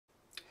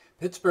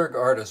Pittsburgh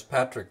artist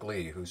Patrick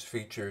Lee, who's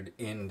featured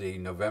in the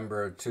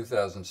November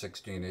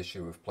 2016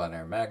 issue of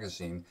PleinAir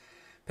magazine,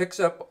 picks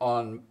up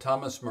on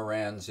Thomas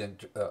Moran's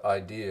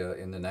idea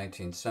in the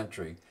 19th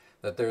century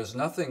that there's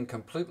nothing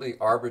completely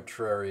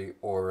arbitrary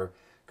or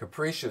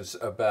capricious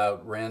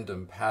about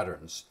random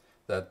patterns,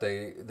 that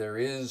there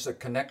is a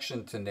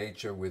connection to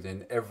nature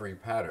within every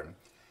pattern.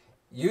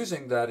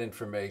 Using that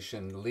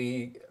information,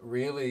 Lee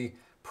really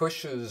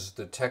pushes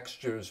the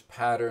textures,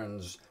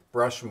 patterns,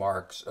 brush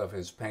marks of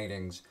his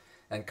paintings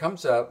and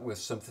comes out with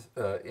some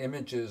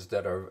images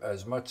that are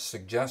as much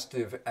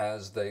suggestive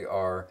as they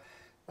are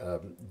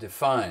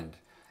defined.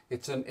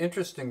 It's an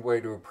interesting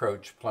way to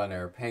approach plein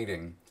air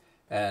painting,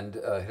 and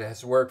it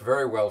has worked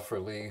very well for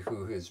Lee,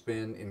 who has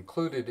been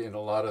included in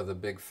a lot of the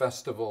big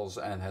festivals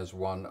and has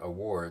won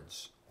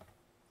awards.